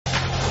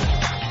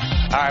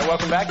All right,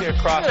 welcome back to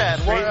Across the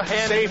Street.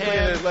 Hand Safely,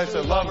 there's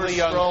a lovely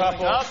young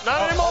couple. Up.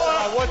 Not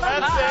anymore.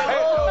 That's it.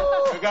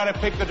 Hey, we got to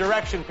pick the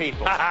direction,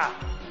 people.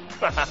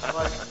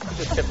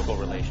 It's a typical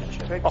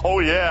relationship. Oh,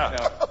 yeah. You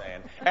know what I'm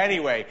saying?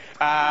 Anyway,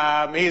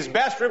 he's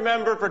best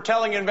remembered for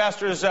telling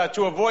investors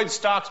to avoid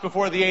stocks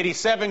before the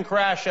 '87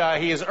 crash.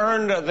 He has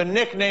earned the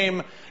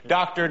nickname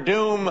Dr.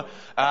 Doom,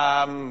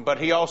 but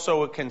he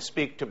also can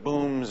speak to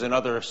booms and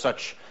other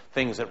such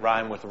things that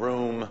rhyme with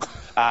room.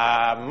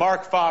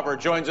 Marc Farber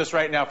joins us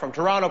right now from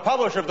Toronto,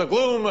 publisher of the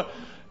Gloom,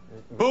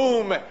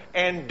 Boom,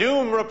 and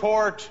Doom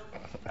Report.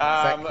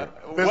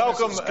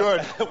 Welcome,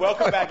 good.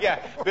 Welcome back. Yeah,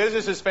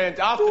 business is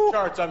fantastic. Off the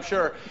charts, I'm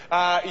sure.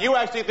 You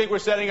actually think we're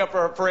setting up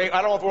for a,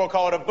 I don't know if we'll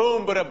call it a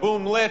boom, but a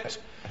boom lit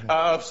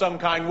of some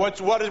kind. What's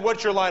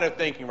your line of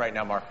thinking right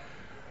now, Mark?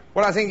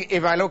 Well, I think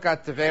if I look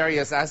at the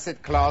various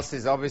asset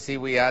classes, obviously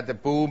we had the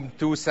boom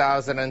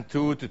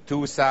 2002 to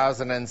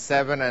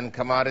 2007, and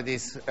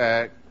commodities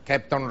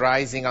kept on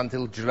rising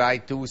until July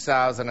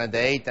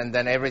 2008, and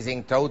then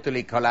everything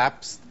totally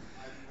collapsed.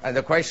 And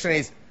the question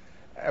is,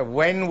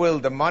 when will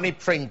the money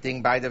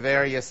printing by the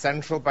various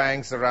central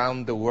banks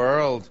around the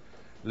world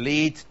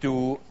lead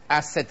to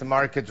asset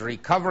market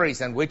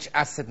recoveries, and which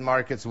asset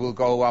markets will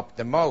go up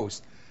the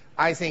most?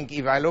 I think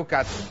if I look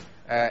at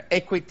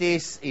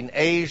equities in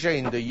Asia,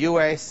 in the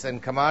US,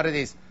 and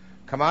commodities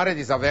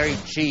are very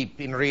cheap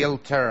in real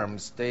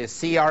terms. The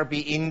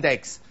CRB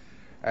index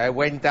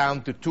went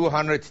down to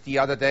 200 the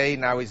other day,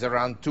 now is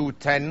around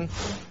 210.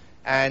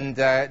 And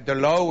the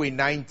low in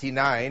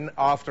 99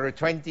 after a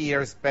 20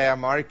 years bear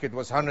market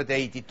was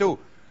 182.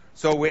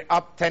 So we're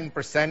up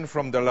 10%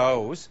 from the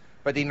lows,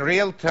 but in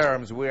real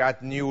terms we're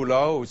at new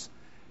lows.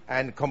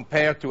 And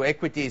compared to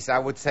equities, I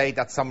would say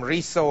that some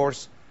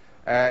resource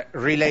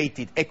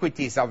related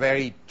equities are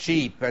very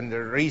cheap, and the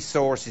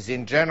resources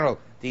in general,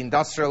 the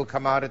industrial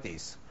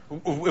commodities.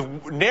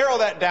 Narrow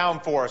that down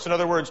for us. In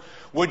other words,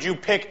 would you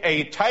pick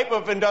a type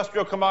of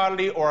industrial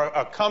commodity or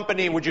a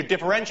company? Would you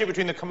differentiate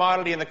between the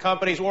commodity and the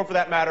companies, or for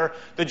that matter,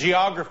 the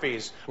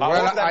geographies? Well, or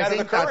for that I matter,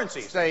 think the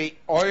currencies? say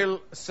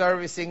oil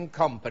servicing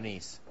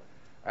companies.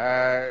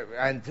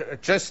 And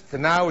just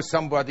now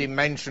somebody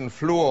mentioned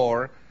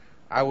Fluor.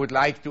 I would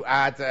like to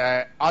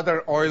add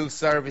other oil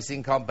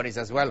servicing companies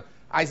as well.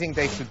 I think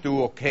they should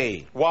do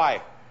okay.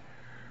 Why?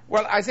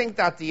 Well, I think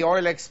that the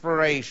oil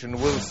exploration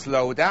will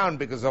slow down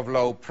because of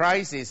low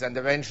prices, and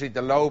eventually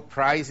the low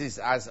prices,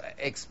 as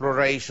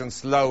exploration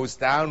slows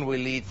down, will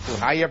lead to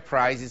higher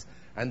prices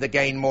and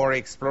again more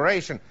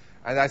exploration.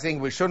 And I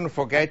think we shouldn't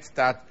forget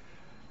that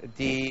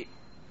the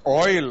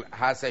oil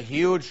has a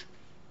huge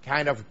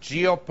kind of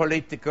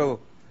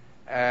geopolitical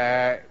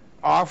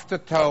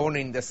aftertone,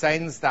 in the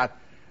sense that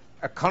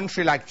a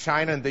country like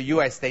China and the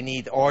US, they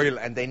need oil,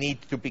 and they need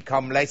to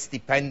become less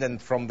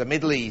dependent from the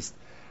Middle East.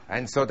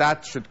 And so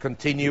that should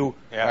continue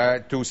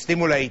to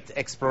stimulate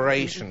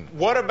exploration.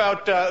 What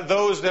about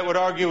those that would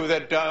argue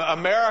that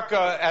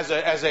America, as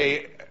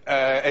a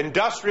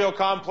industrial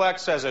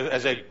complex, as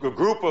a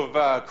group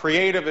of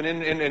creative and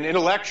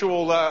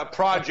intellectual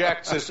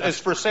projects, is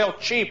for sale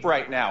cheap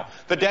right now?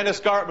 The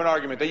Dennis Gartman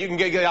argument that you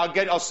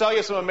can I'll sell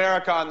you some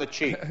America on the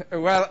cheap.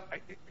 Well,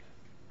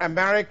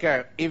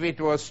 America, if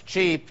it was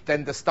cheap,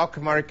 then the stock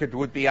market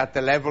would be at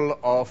the level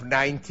of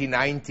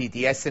 1990.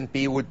 The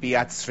S&P would be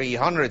at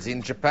 300.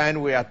 In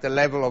Japan, we're at the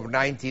level of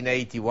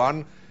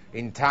 1981.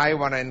 In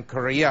Taiwan and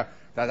Korea,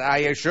 that I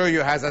assure you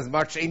has as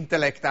much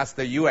intellect as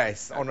the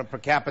US on a per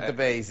capita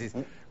basis,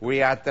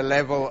 we're at the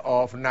level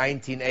of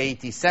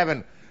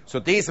 1987. So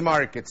these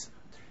markets,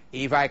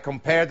 if I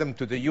compare them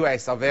to the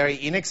US, are very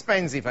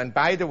inexpensive. And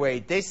by the way,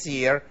 this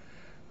year,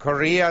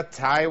 Korea,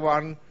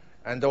 Taiwan,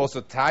 and also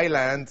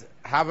Thailand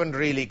haven't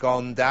really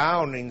gone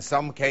down. In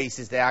some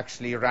cases, they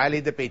actually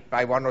rallied a bit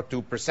by 1 or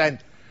 2%.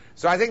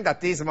 So I think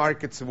that these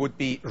markets would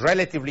be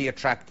relatively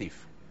attractive.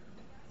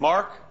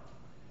 Mark,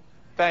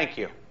 thank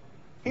you.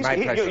 My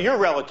pleasure. You're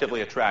relatively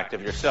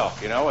attractive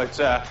yourself, you know. It's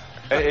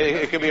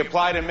it can be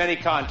applied in many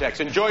contexts.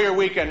 Enjoy your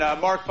weekend.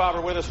 Marc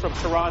Farber with us from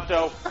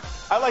Toronto.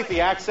 I like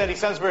the accent. He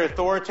sounds very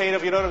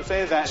authoritative. You know what I'm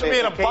saying? That should be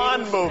in a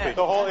Bond movie.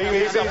 The whole,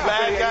 he's a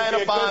bad guy in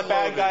a Bond movie.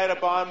 Bad guy in a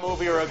Bond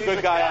movie, or a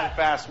good guy on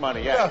Fast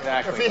Money. Yeah,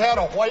 exactly. If he had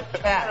a white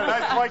cat. A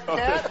nice white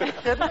cat? Are you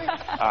kidding me?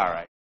 All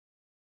right.